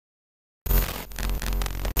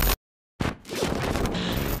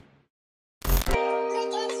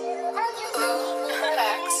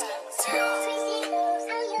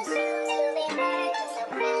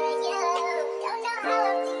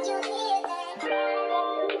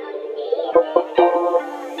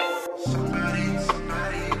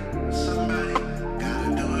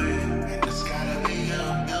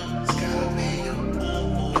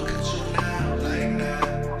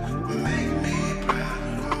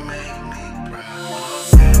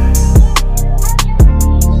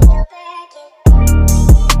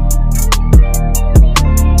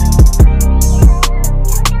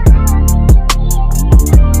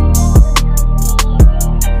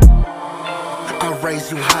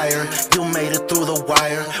Raise you higher, you made it through the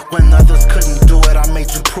wire. When others couldn't do it, I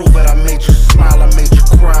made you prove it. I made you smile, I made you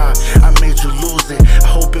cry, I made you lose it. I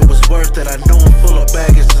hope it was worth it. I know I'm full of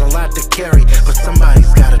baggage, it's a lot to carry, but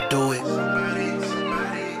somebody's gotta do it.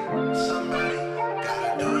 Somebody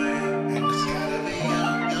gotta do it. And it's gotta be you,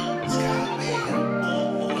 it's gotta be you.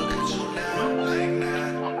 Look at you now, like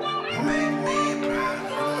that. You make me proud.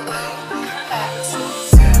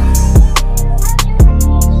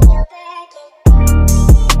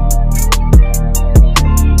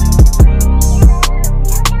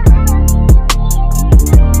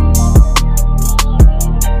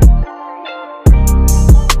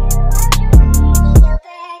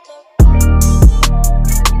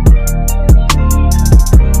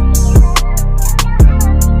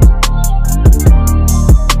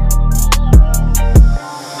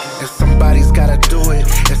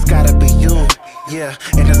 Yeah,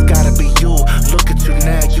 and it's gotta be you. Look at you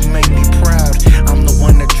now, you make me proud. I'm the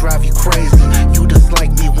one that drive you crazy. You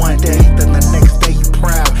dislike me one day, then the next day you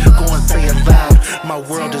proud. Go and say it loud. My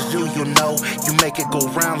world is you, you know. You make it go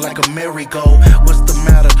round like a merry-go. What's the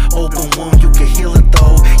matter? Open wound, you can heal it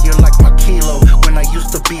though. You're like my kilo when I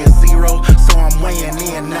used to be a zero. So I'm weighing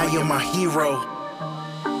in, now you're my hero.